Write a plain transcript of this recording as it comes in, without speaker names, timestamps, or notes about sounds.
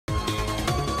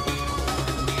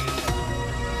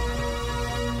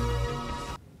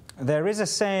There is a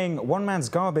saying, one man's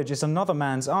garbage is another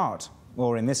man's art.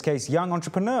 Or in this case, young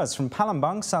entrepreneurs from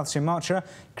Palembang, South Sumatra,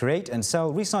 create and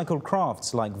sell recycled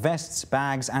crafts like vests,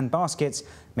 bags and baskets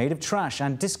made of trash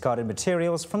and discarded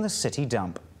materials from the city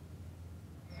dump.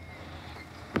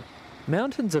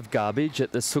 Mountains of garbage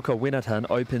at the Sukawinatan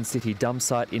open city dump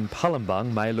site in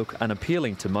Palembang may look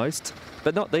unappealing to most,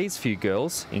 but not these few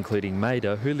girls, including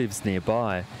Maida, who lives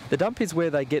nearby. The dump is where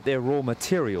they get their raw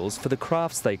materials for the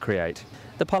crafts they create.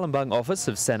 The Palembang Office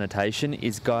of Sanitation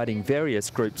is guiding various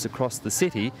groups across the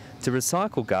city to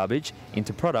recycle garbage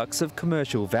into products of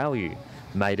commercial value.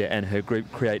 Maida and her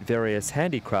group create various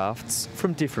handicrafts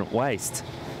from different waste.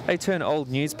 They turn old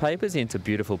newspapers into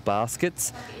beautiful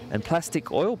baskets and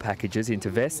plastic oil packages into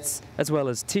vests, as well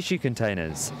as tissue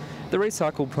containers. The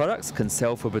recycled products can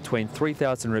sell for between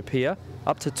 3,000 rupiah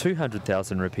up to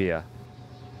 200,000 rupiah.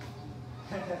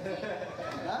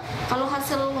 Kalau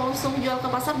hasil langsung jual ke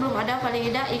pasar belum ada,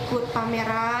 paling tidak ikut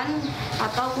pameran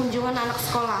atau kunjungan anak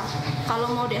sekolah.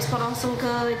 Kalau mau diekspor langsung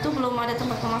ke itu belum ada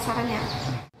tempat pemasarannya.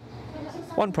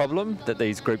 One problem that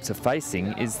these groups are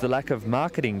facing is the lack of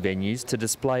marketing venues to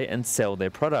display and sell their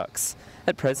products.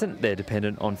 At present, they're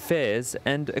dependent on fairs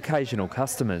and occasional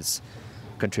customers.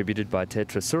 Contributed by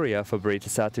Tetra Surya for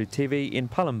Berita Satu TV in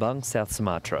Palembang, South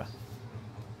Sumatra.